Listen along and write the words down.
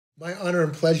My honor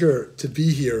and pleasure to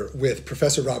be here with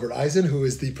Professor Robert Eisen, who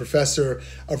is the Professor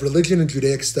of Religion and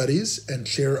Judaic Studies and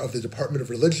Chair of the Department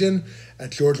of Religion at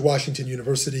George Washington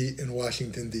University in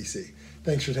Washington, D.C.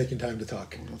 Thanks for taking time to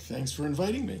talk. Well, thanks for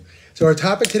inviting me. So our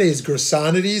topic today is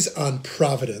Gersonides on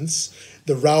Providence.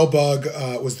 The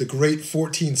Rabbi was the great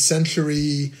 14th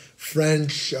century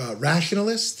French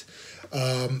rationalist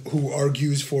who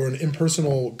argues for an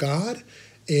impersonal God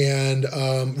and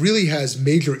really has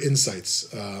major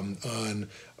insights on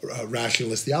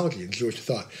rationalist theology and Jewish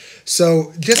thought.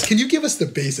 So just, can you give us the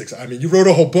basics? I mean, you wrote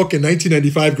a whole book in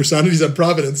 1995, Gersonides on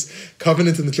Providence,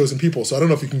 Covenant and the Chosen People. So I don't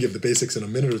know if you can give the basics in a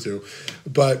minute or two.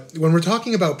 But when we're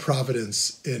talking about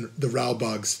Providence in the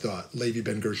Ralbag's thought, Levi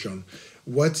ben Gershon,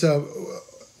 what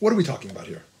are we talking about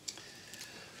here?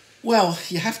 Well,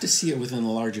 you have to see it within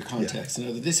a larger context.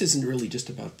 Yeah. This isn't really just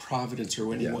about providence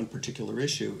or any one particular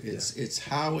issue. It's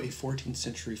how a 14th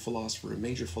century philosopher, a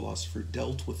major philosopher,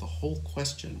 dealt with the whole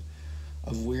question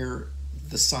of where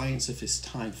the science of his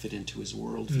time fit into his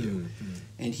worldview. Mm-hmm.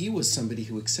 And he was somebody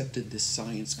who accepted this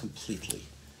science completely,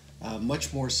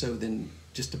 much more so than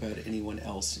just about anyone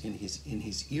else in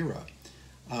his era.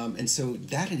 And so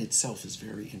that in itself is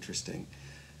very interesting.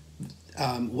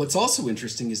 What's also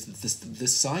interesting is that the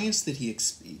science that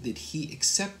he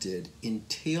accepted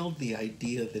entailed the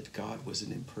idea that God was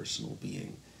an impersonal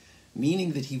being,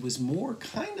 meaning that he was more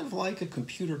kind of like a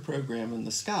computer program in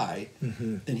the sky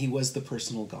than he was the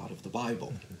personal God of the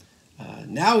Bible.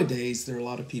 Nowadays, there are a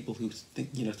lot of people who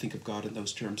think of God in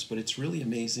those terms, but it's really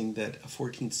amazing that a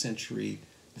 14th century,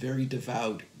 very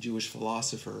devout Jewish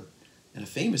philosopher and a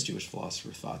famous Jewish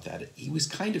philosopher thought that. He was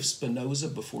kind of Spinoza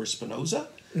before Spinoza,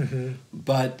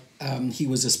 but he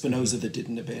was a Spinoza that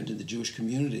didn't abandon the Jewish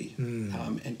community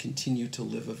and continued to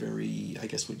live a very, I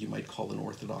guess what you might call an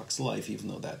orthodox life, even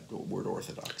though that word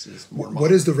orthodox is more modern.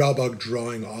 What is the Rabbi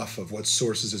drawing off of? What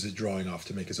sources is he drawing off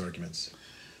to make his arguments?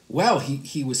 Well,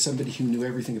 he was somebody who knew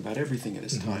everything about everything in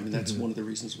his time, and that's one of the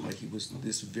reasons why he was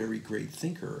this very great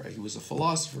thinker. He was a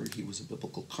philosopher, he was a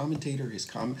biblical commentator, his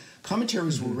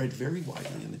commentaries were read very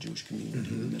widely in the Jewish community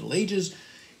in the Middle Ages.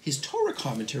 His Torah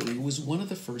commentary was one of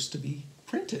the first to be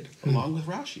printed, along with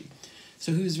Rashi.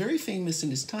 So he was very famous in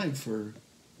his time for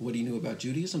what he knew about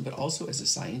Judaism, but also as a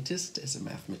scientist, as a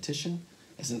mathematician,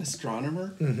 as an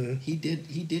astronomer. He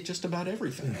did just about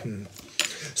everything.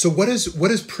 So what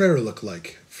does prayer look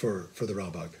like for the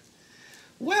Rabbi?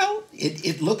 Well,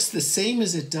 it looks the same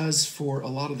as it does for a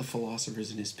lot of the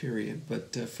philosophers in his period,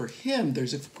 but for him,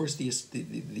 there's of course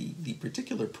the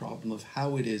particular problem of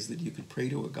how it is that you can pray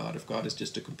to a God if God is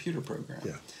just a computer program.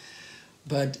 Yeah.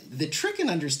 But the trick in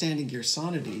understanding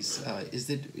Gersonides is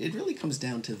that it really comes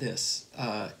down to this.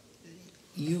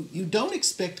 You don't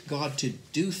expect God to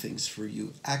do things for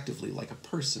you actively like a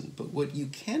person, but what you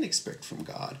can expect from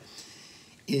God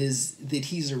is that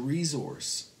he's a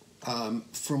resource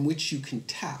from which you can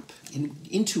tap,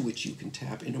 into which you can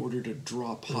tap in order to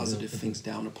draw positive things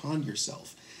down upon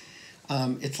yourself.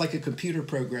 It's like a computer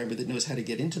programmer that knows how to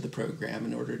get into the program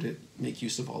in order to make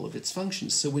use of all of its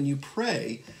functions. So when you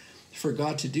pray for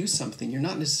God to do something, you're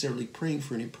not necessarily praying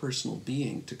for an impersonal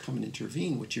being to come and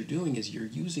intervene. What you're doing is you're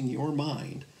using your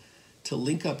mind to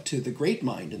link up to the great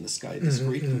mind in the sky, this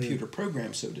great computer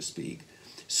program, so to speak,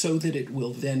 so that it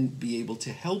will then be able to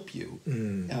help you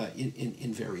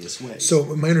in various ways. So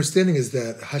my understanding is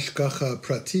that hashgacha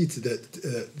pratit,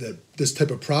 that this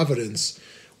type of providence,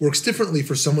 works differently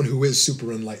for someone who is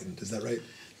super enlightened. Is that right?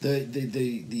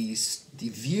 The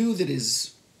view that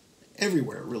is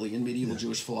everywhere, really, in medieval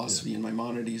Jewish philosophy, in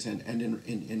Maimonides and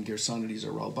in Gersonides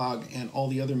or Ralbag and all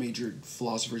the other major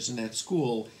philosophers in that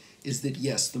school, is that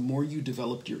yes, the more you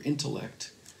developed your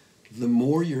intellect, the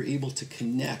more you're able to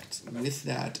connect with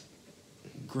that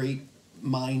great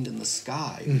mind in the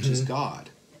sky, which is God.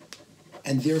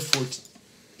 And therefore,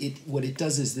 what it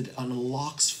does is that it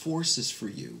unlocks forces for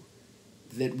you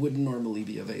that wouldn't normally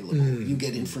be available. You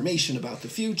get information about the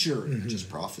future, which is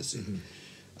prophecy.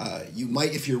 You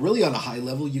might, if you're really on a high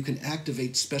level, you can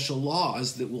activate special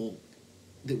laws that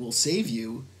will save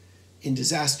you in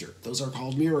disaster. Those are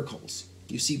called miracles.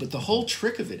 You see, but the whole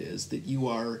trick of it is that you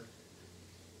are,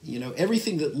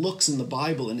 everything that looks in the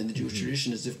Bible and in the Jewish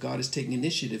tradition as if God is taking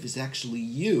initiative is actually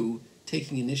you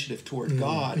taking initiative toward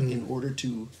God in order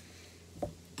to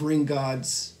bring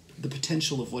the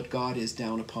potential of what God is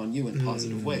down upon you in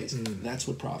positive ways. That's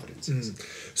what providence is.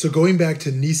 So going back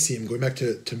to Nisim, going back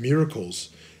to miracles,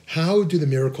 how do the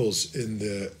miracles in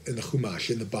the Chumash,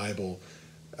 in the Bible,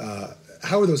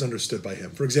 how are those understood by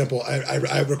him? For example,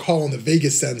 I recall in the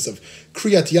vaguest sense of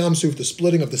Kriyat Yam Suf, the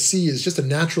splitting of the sea, is just a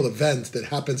natural event that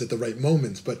happens at the right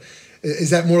moment. But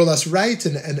Is that more or less right?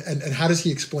 And how does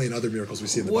he explain other miracles we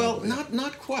see in the Bible? Well,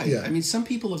 not quite. Yeah. I mean, some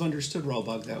people have understood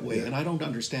Rabbi that way, and I don't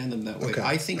understand them that way. Okay.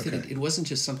 I think that it wasn't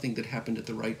just something that happened at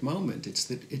the right moment. It's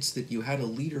that you had a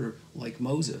leader like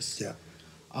Moses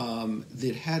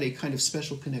that had a kind of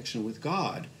special connection with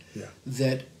God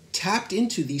that tapped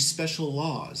into these special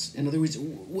laws. In other words,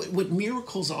 what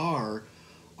miracles are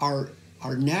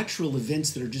natural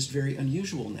events that are just very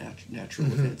unusual natural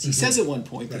events. He says at one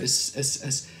point that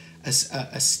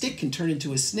a stick can turn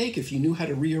into a snake if you knew how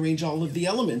to rearrange all of the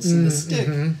elements in the stick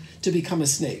to become a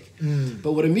snake.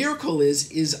 But what a miracle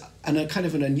is a kind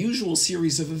of an unusual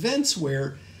series of events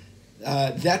where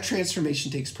that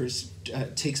transformation takes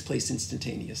place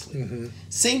instantaneously.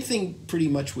 Same thing pretty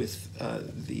much with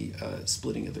the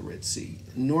splitting of the Red Sea.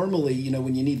 Normally,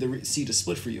 when you need the sea to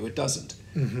split for you, it doesn't.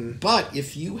 But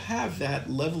if you have that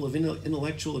level of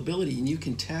intellectual ability and you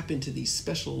can tap into these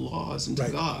special laws into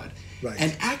God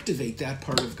and activate that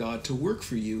part of God to work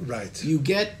for you, you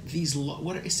get these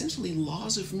what are essentially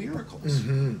laws of miracles.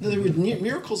 In other words,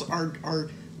 miracles are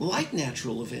like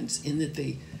natural events in that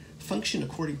they function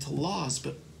according to laws,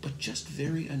 but just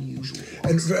very unusual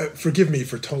laws. And forgive me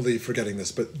for totally forgetting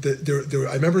this, but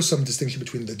I remember some distinction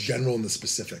between the general and the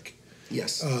specific.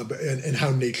 Yes. And how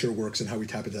nature works and how we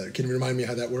tap into that. Can you remind me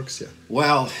how that works? Yeah.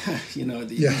 Well,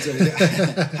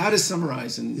 how to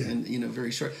summarize and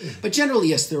very short. But generally,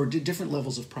 yes, there are different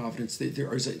levels of providence.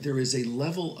 There is a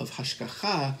level of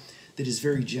hashgacha that is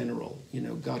very general.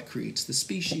 God creates the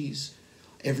species.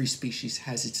 Every species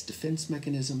has its defense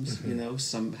mechanisms.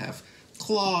 Some have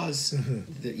claws.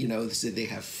 They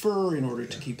have fur in order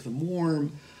to keep them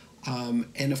warm.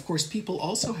 And of course, people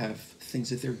also have things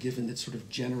that they're given that sort of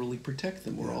generally protect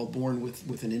them. We're all born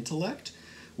with an intellect.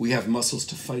 We have muscles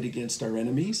to fight against our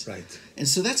enemies. Right. And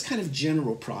so that's kind of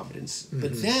general providence.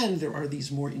 But then there are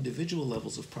these more individual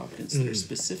levels of providence that are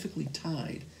specifically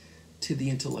tied to the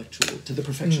intellectual, to the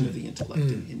perfection of the intellect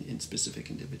in specific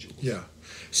individuals. Yeah.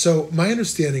 So my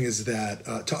understanding is that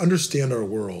to understand our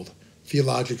world,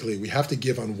 theologically, we have to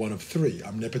give on one of three: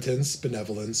 omnipotence,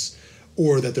 benevolence,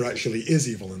 or that there actually is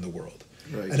evil in the world.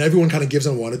 Right. And everyone kind of gives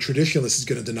on one. A traditionalist is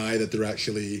going to deny that there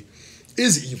actually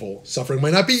is evil. Suffering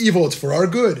might not be evil, it's for our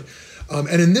good.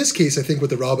 And in this case, I think what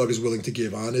the Rabbi is willing to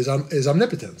give on is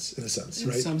omnipotence, in a sense,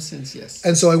 right? In some sense, yes.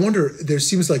 And so I wonder, there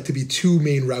seems like to be two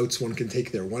main routes one can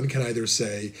take there. One can either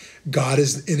say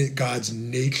God's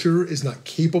nature is not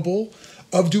capable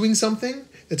of doing something,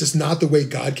 it's just not the way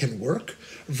God can work,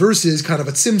 versus kind of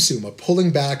a tzimtzum, a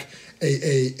pulling back,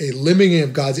 a limiting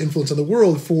of God's influence on the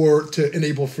world to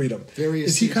enable freedom.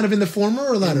 Is he kind of in the former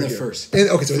or latter? In the first.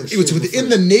 Okay, so it's within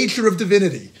the nature of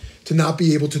divinity to not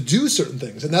be able to do certain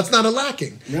things, and that's not a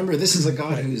lacking. Remember, this is a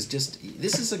God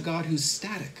this is a God who's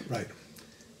static. Right.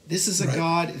 This is a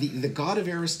God, the God of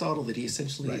Aristotle that he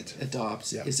essentially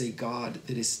adopts is a God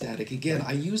that is static. Again,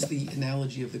 I use the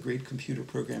analogy of the great computer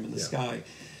program in the sky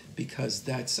because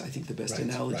that's, I think, the best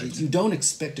analogy. You don't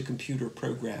expect a computer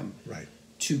program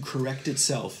to correct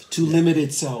itself, to limit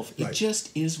itself. It just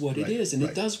is what it is, and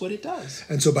it does what it does.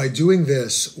 And so by doing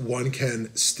this, one can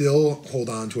still hold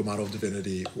on to a model of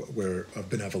divinity of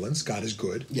benevolence, God is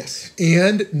good, yes,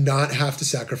 and not have to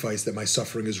sacrifice that my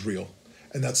suffering is real,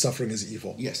 and that suffering is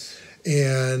evil. Yes.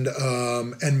 And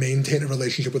maintain a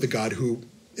relationship with a God who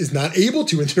is not able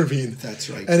to intervene.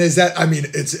 That's right. And is that? I mean,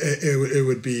 it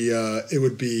would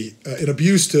be an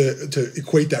abuse to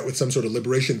equate that with some sort of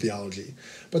liberation theology.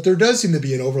 But there does seem to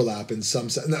be an overlap in some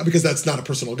sense, because that's not a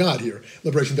personal God here.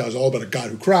 Liberation theology is all about a God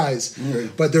who cries.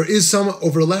 But there is some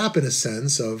overlap in a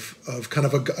sense of kind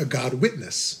of a God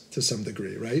witness to some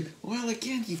degree, right? Well,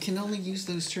 again, you can only use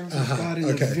those terms of God in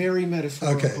a very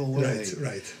metaphorical way.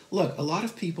 Right. Look, a lot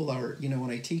of people are, when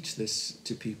I teach this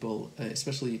to people,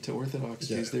 especially to Orthodox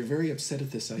Jews, they're very upset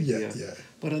at this idea.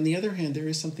 But on the other hand, there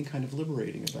is something kind of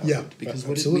liberating about it, because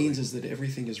what it means is that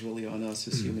everything is really on us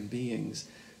as human beings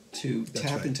to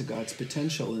tap into God's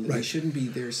potential, and that we shouldn't be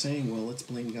there saying, well, let's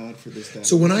blame God for this, that.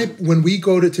 So when we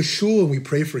go to shul and we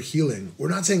pray for healing, we're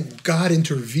not saying God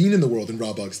intervene in the world in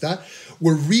Rabbi's. That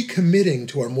we're recommitting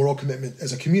to our moral commitment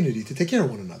as a community to take care of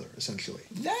one another, essentially.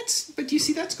 But you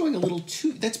see, that's going a little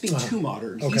that's being too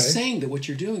modern. He's saying that what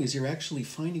you're doing is you're actually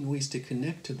finding ways to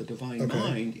connect to the divine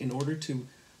mind in order to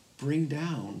bring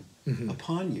down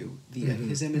upon you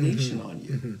his emanation on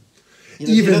you.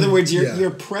 In other words,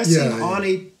 you're pressing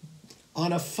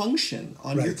on a function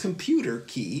on your computer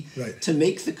key to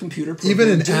make the computer program even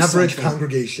an do average something.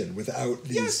 Congregation without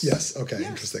these.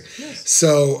 Interesting. Yes.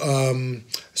 So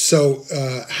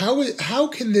how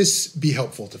can this be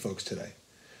helpful to folks today?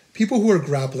 People who are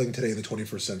grappling today in the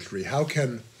 21st century, how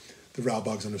can the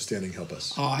Ralbag's understanding help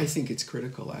us? I think it's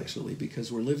critical, actually,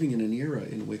 because we're living in an era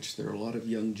in which there are a lot of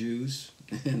young Jews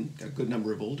and a good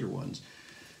number of older ones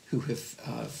who have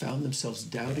found themselves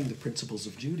doubting the principles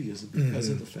of Judaism because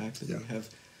of the fact that we have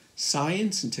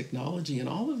science and technology and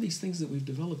all of these things that we've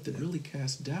developed that really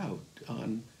cast doubt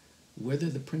on whether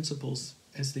the principles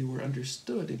as they were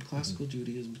understood in classical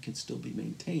Judaism can still be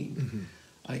maintained,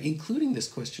 including this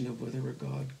question of whether a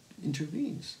God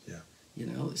intervenes. Yeah. You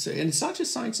know, so, and it's not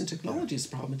just science and technology is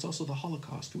the problem, it's also the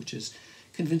Holocaust, which has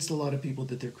convinced a lot of people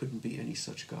that there couldn't be any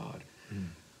such God.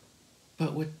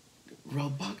 But what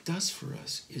Ralbag does for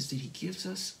us is that he gives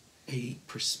us a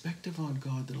perspective on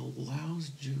God that allows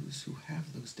Jews who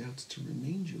have those doubts to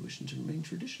remain Jewish and to remain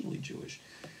traditionally Jewish.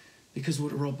 Because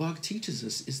what Ralbag teaches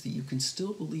us is that you can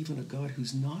still believe in a God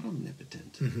who's not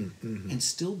omnipotent and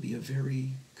still be a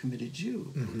very committed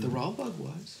Jew. The Ralbag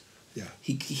was. Yeah.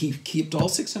 He kept all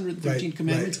 613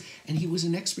 commandments, and he was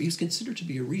an expert. He was considered to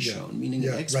be a Rishon, meaning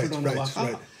an expert on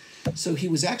halacha. So he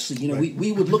was actually, you know,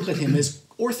 we would look at him as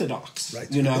orthodox,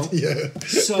 you know.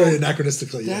 So very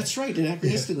anachronistically. That's right.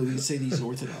 Anachronistically, we would say he's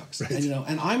orthodox. And, you know,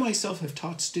 and I myself have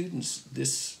taught students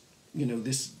this, you know,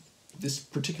 this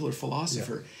particular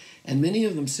philosopher, and many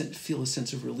of them feel a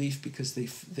sense of relief because they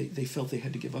felt they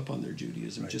had to give up on their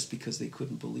Judaism just because they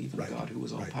couldn't believe in a God who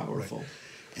was all powerful.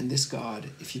 And this God,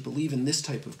 if you believe in this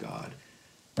type of God,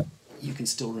 you can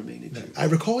still remain a Jew. I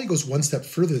recall he goes one step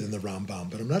further than the Rambam,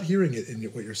 but I'm not hearing it in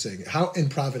what you're saying. How in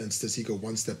Providence does he go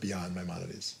one step beyond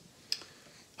Maimonides?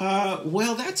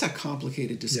 Well, that's a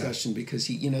complicated discussion because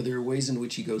he, you know, there are ways in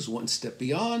which he goes one step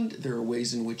beyond. There are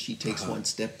ways in which he takes one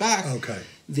step back.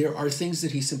 There are things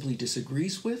that he simply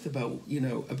disagrees with about, you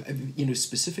know,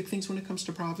 specific things when it comes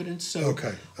to Providence. So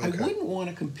I wouldn't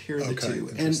want to compare the two.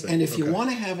 And if you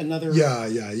want to have another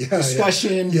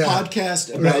discussion, podcast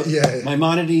about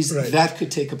Maimonides, that could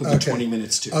take up a good 20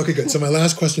 minutes too. Okay, good. So my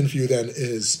last question for you then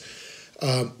is,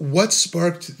 what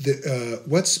sparked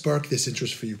this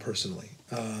interest for you personally?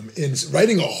 In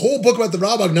writing a whole book about the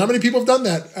Ralbag, not many people have done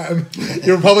that.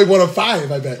 You're probably one of 5,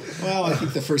 I bet. Well, I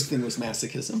think the first thing was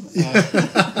masochism.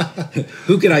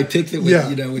 Who could I pick that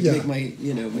would make my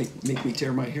make me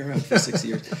tear my hair out for 6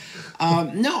 years?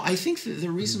 No, I think the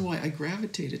reason why I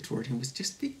gravitated toward him was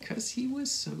just because he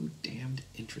was so damned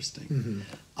interesting.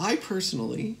 I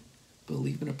personally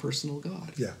believe in a personal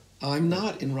God. I'm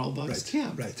not in Ralbag's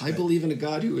camp. I believe in a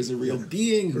God who is a real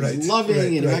being, who's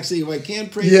loving, and actually who I can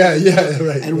pray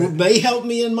and may help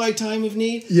me in my time of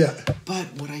need. But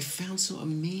what I found so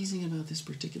amazing about this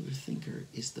particular thinker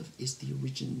is the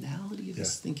originality of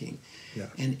his thinking.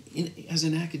 And as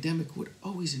an academic, what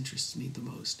always interests me the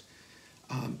most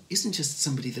isn't just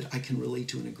somebody that I can relate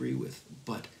to and agree with,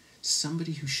 but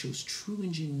somebody who shows true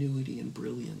ingenuity and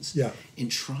brilliance in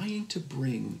trying to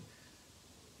bring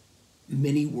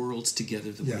many worlds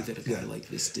together the way that a guy like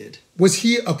this did. Was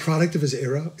he a product of his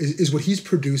era? Is what he's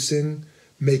producing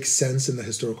make sense in the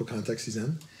historical context he's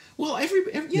in? Well,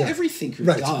 every thinker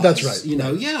does. That's right. You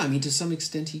know, I mean, to some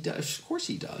extent he does. Of course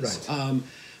he does.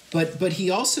 But he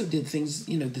also did things,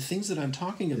 you know, the things that I'm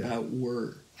talking about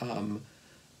were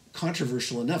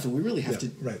controversial enough, and we really have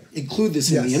to include this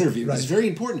in the interview. It's very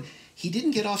important. He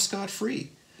didn't get off scot-free.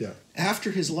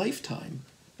 After his lifetime,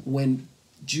 when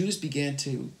Jews began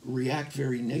to react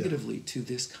very negatively to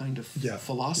this kind of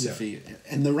philosophy,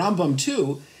 and the Rambam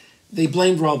too. They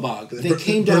blamed Ralbag. They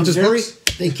came down very.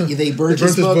 They burned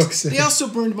his books. They also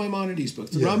burned Maimonides'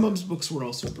 books. The Rambam's books were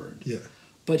also burned.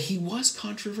 But he was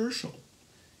controversial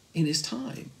in his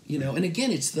time, you know. And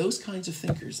again, it's those kinds of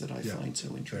thinkers that I find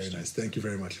so interesting. Very nice. Thank you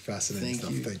very much. Fascinating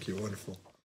stuff. Thank you. Wonderful.